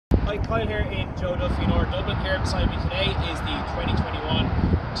Hi, Kyle here in Joe Duffy, North Dublin. Here beside me today is the 2021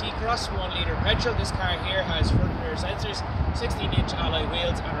 T-Cross 1 litre petrol. This car here has front and rear sensors, 16-inch alloy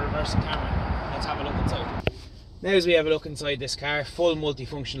wheels and a reversing camera. Let's have a look inside. Now as we have a look inside this car, full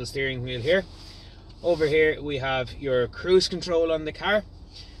multifunctional steering wheel here. Over here we have your cruise control on the car.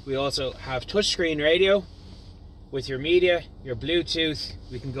 We also have touchscreen radio with your media, your Bluetooth.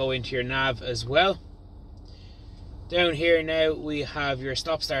 We can go into your nav as well. Down here now we have your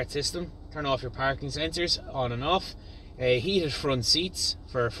stop start system, turn off your parking sensors, on and off, heated front seats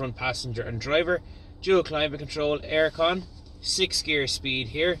for front passenger and driver, dual climate control, aircon, 6-gear speed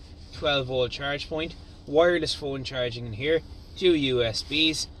here, 12-volt charge point, wireless phone charging in here, 2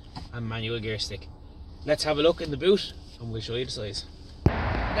 USBs and manual gear stick. Let's have a look in the boot and we'll show you the size.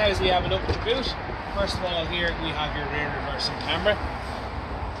 Now as we have a look at the boot, first of all here we have your rear reversing camera.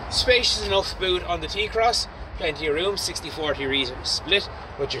 Spacious enough boot on the T-Cross. Plenty of room, 60-40 reason split,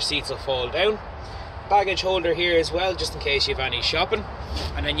 but your seats will fall down. Baggage holder here as well, just in case you have any shopping.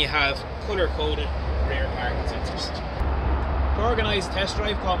 And then you have colour-coded rear parking sensors. To organise a test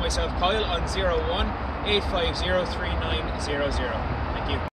drive, call myself Kyle on 01 850 3900. Thank you.